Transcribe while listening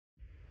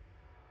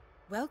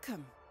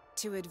Welcome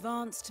to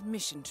Advanced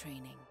Mission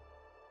Training.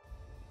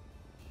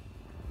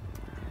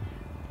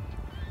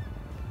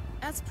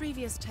 As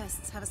previous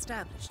tests have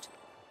established,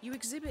 you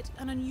exhibit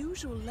an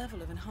unusual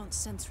level of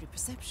enhanced sensory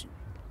perception.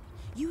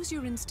 Use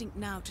your instinct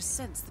now to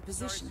sense the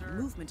position and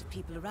movement of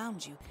people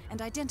around you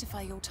and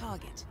identify your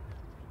target.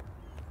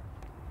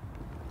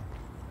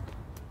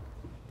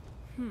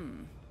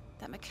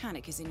 That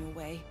mechanic is in your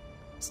way.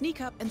 Sneak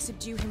up and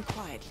subdue him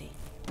quietly.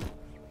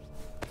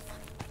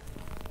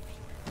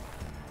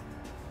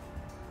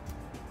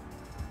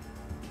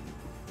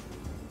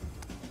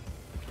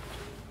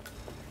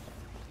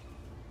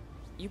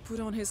 You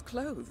put on his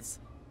clothes.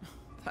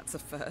 That's a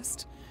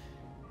first.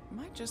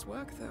 Might just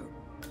work, though.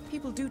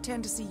 People do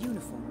tend to see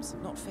uniforms,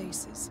 not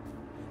faces.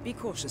 Be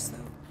cautious,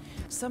 though.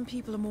 Some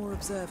people are more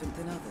observant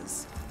than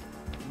others.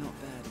 Not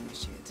bad,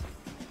 initiate.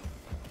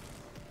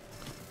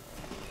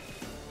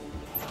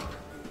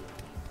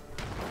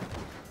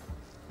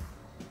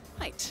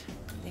 Right.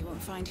 They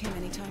won't find him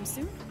anytime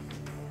soon.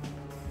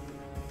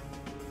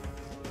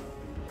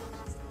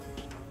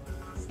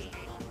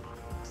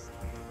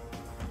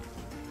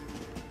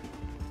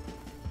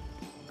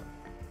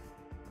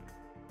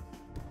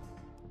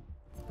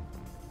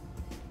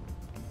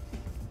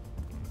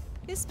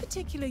 This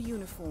particular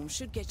uniform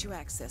should get you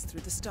access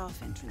through the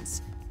staff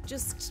entrance.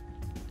 Just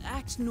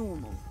act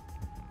normal.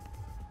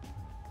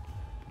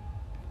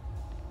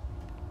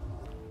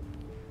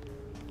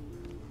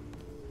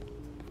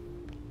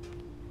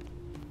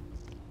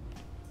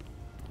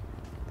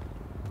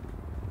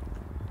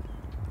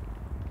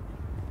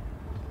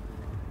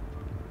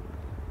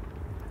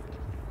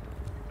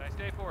 Nice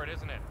day for it,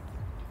 isn't it?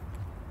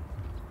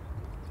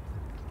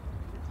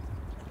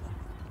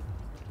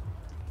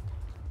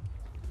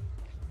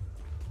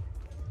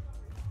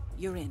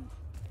 You're in.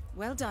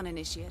 Well done,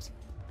 Initiate.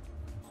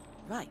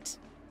 Right,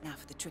 now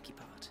for the tricky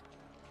part.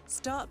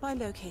 Start by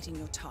locating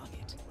your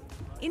target.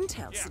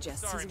 Intel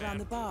suggests he's around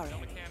the bar No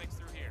area. mechanics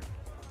through here.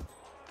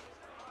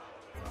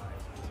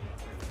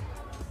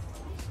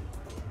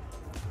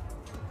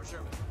 For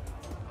sure.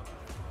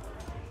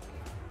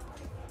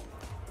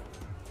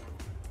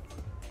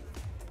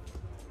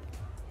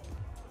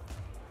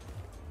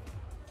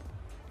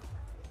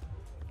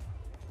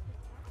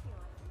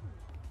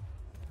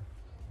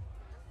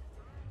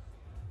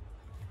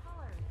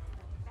 Colors,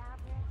 the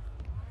fabric,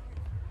 art,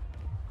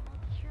 all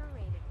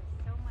curated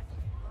with so much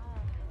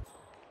love.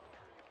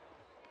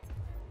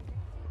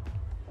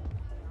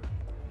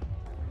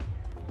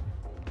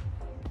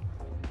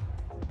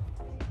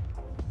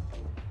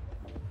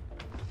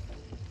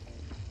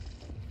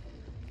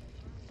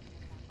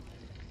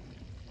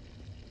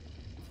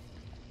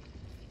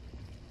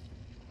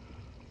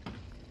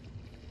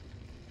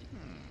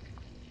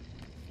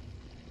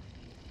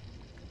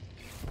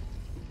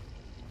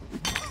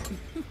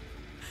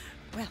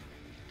 Well,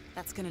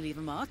 that's gonna leave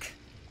a mark.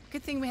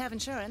 Good thing we have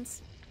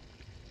insurance.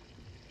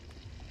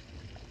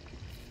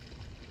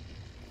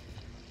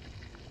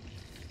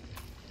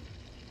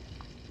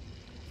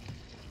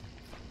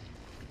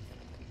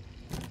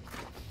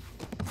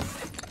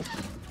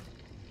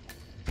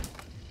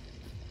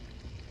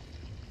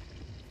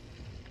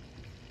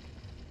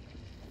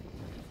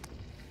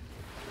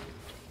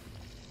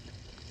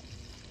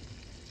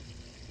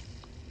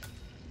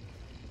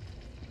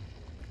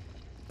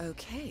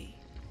 Okay.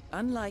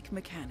 Unlike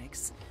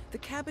mechanics, the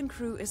cabin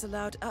crew is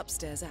allowed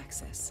upstairs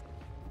access.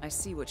 I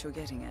see what you're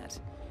getting at.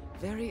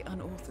 Very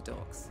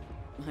unorthodox.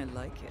 I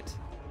like it.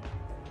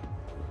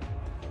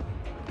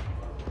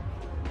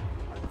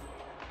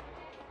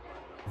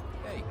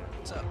 Hey,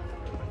 what's up?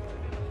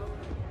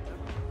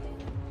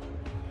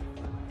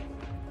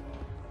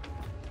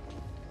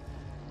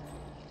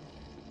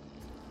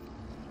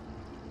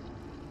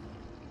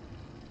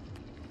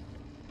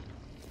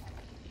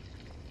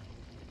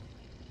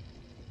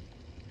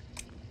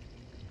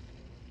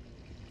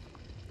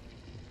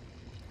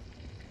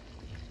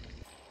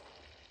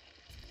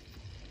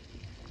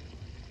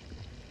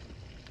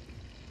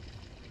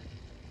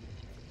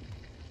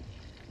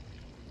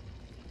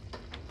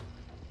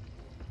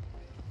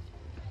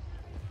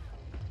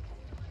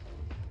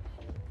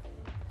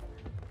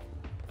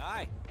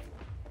 Hi.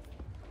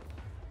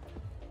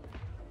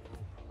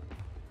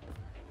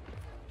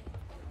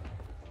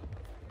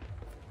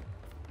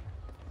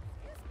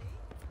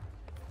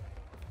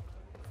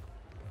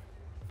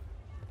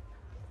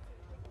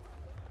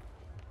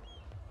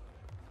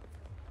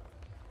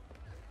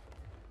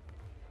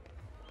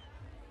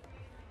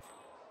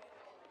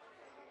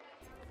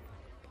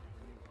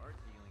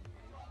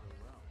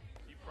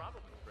 You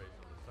probably praise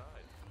on the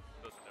side.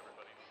 Doesn't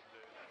everybody need to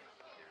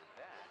hear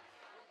that?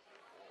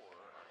 Or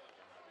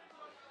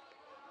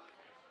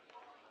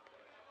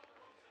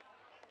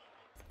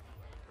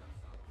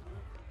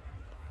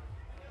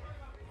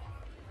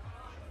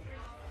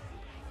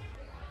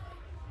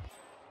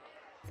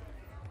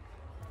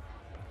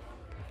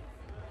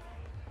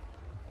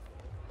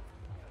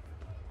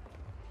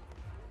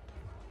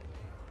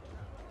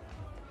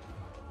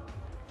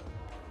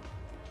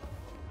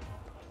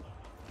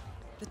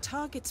The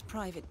target's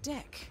private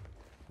deck.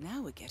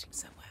 Now we're getting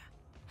somewhere.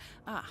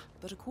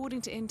 But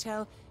according to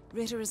intel,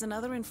 Ritter is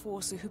another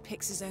enforcer who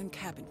picks his own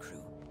cabin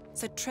crew.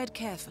 So tread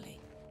carefully.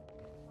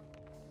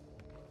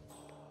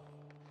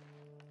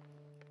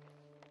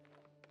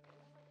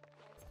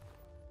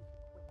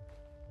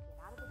 Get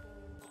out of the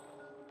game.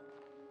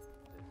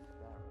 This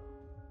Sparrow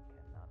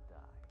cannot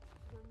die.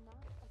 You're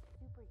not a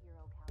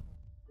superhero, Calvin.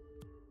 They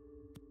don't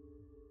exist.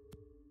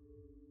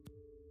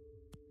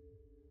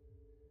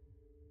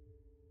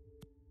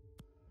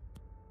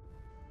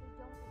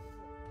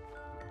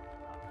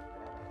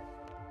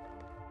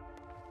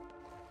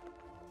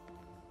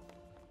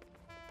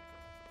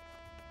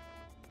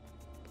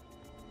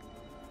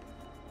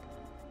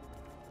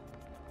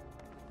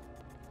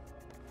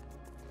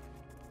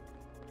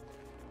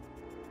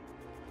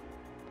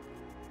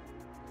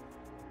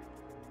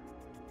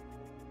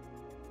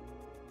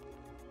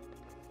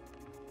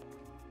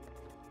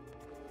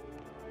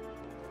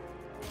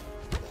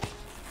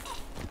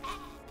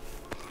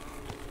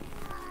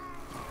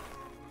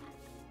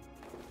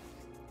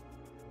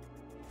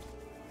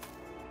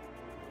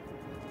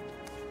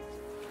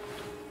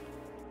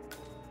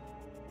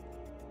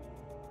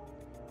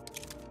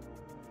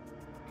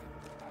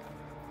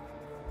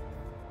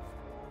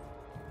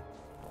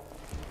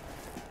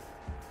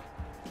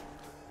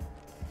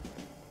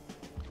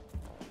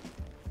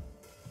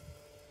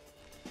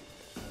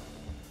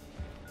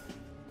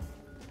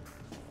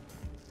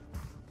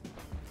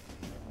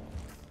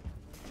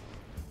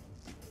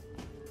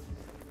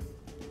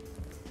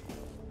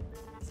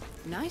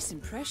 Nice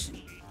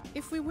impression.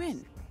 If we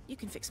win, you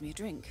can fix me a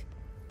drink.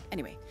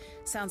 Anyway,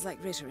 sounds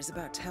like Ritter is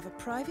about to have a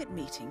private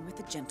meeting with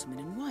the gentleman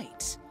in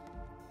white.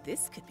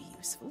 This could be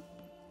useful.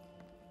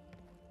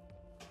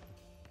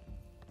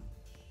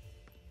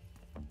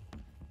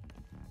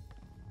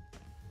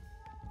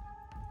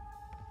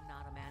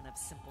 Not a man of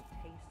simple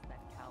taste, that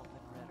Calvin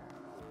Ritter.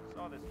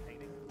 Saw this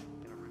painting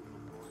in original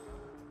Norfolk.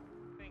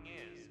 Thing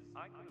is,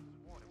 I could have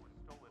sworn it was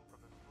stolen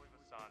from the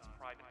Stuyvesant's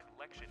private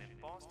collection in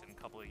Boston a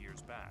couple of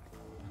years back.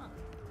 Huh.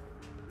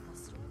 I'll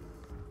store them.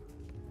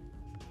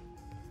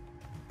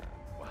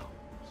 Wow,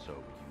 so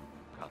you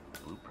got the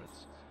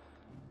blueprints.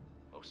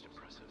 Most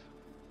impressive.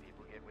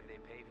 People get what they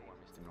pay for,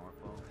 Mr.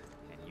 Norfolk,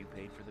 and you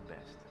paid for the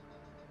best.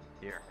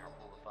 Here, I'll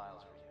pull the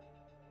files for you.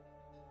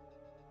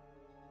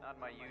 Not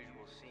my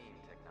usual scene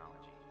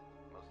technology.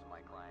 Most of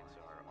my clients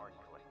are art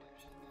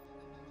collectors.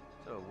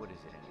 So what is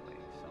it anyway?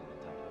 Some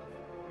type of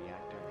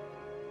reactor?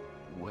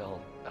 Well,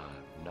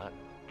 not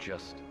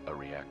just a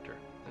reactor,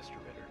 Mr.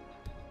 Ritter.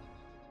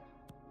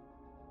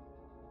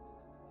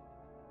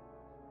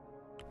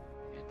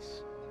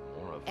 It's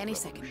more of a Any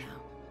second revolution.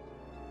 now.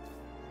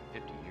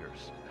 50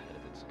 years ahead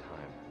of its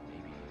time,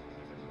 maybe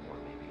even more,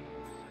 maybe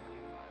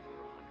 75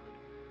 or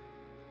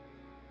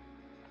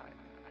 100.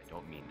 I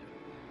don't mean to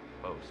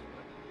boast,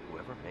 but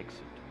whoever makes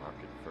it to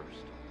market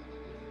first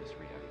with this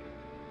reactor.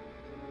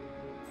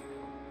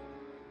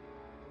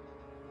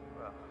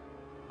 Well,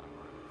 I'm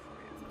rooting for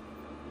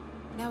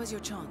you. Now is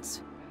your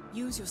chance.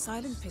 Use your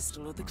silent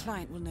pistol or the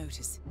client will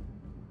notice.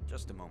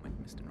 Just a moment,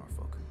 Mr.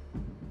 Norfolk.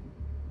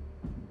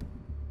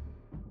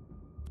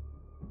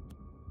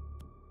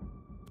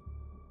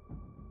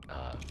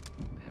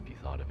 Have you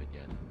thought of it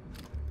yet?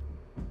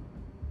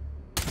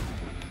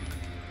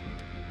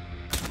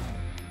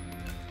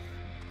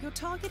 Your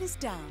target is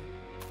down.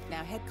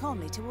 Now head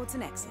calmly towards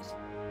an exit.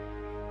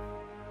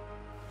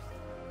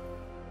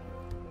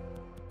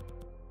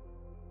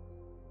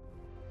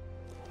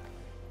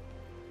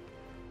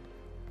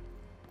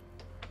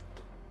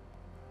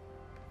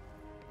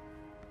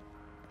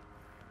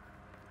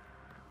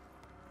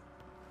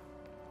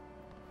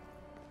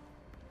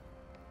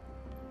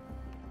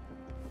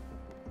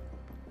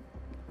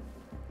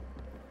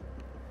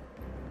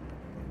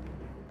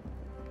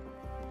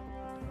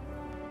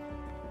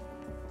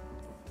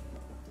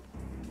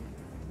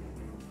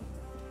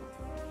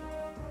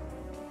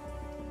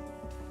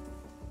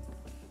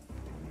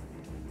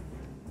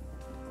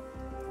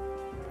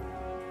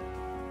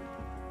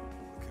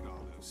 Look at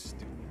all those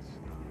stupid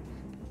snobs.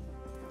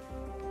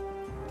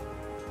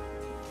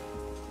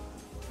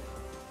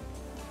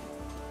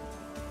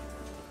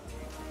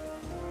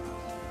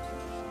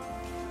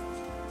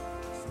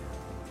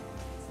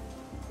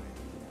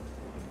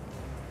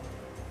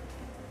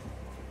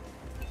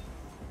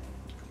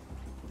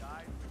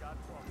 Guys, we got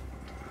trouble.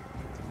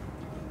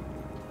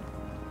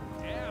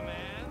 Yeah,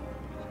 man.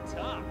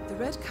 Tough. The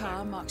red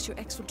car marks your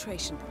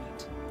exfiltration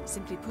point.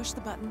 Simply push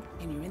the button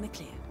and you're in the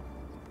clear.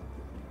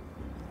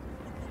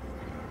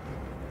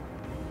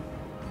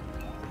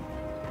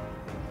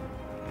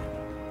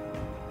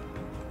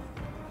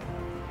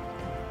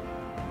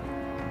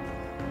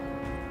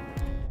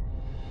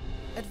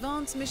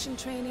 Advanced mission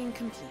training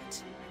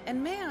complete.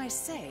 And may I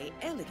say,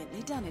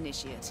 elegantly done,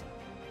 Initiate.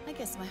 I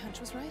guess my hunch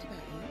was right about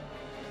you.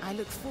 I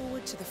look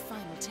forward to the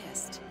final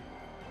test.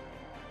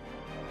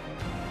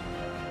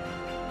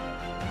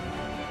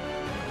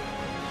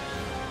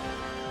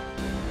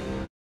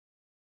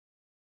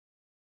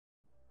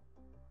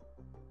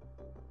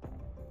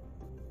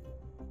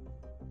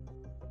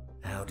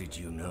 How did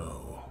you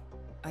know?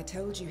 I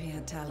told you he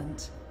had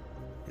talent.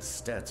 His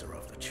stats are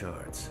off the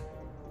charts.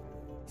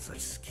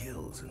 Such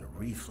skills and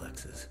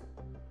reflexes.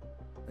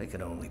 They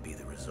can only be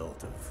the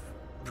result of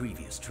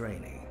previous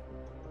training.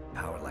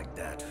 Power like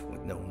that,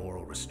 with no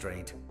moral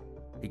restraint,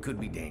 he could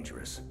be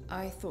dangerous.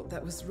 I thought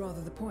that was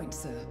rather the point,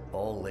 sir.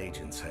 All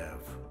agents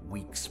have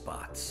weak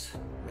spots,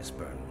 Miss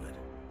Burnwood.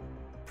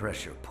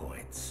 Pressure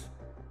points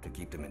to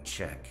keep them in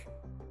check.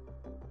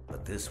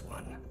 But this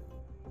one...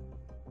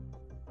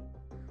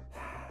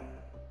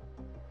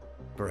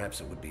 Perhaps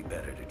it would be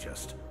better to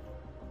just...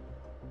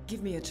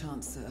 Give me a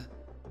chance, sir.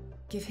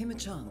 Give him a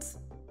chance.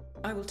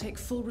 I will take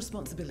full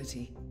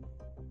responsibility.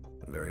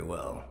 Very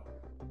well.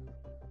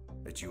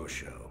 It's your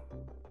show.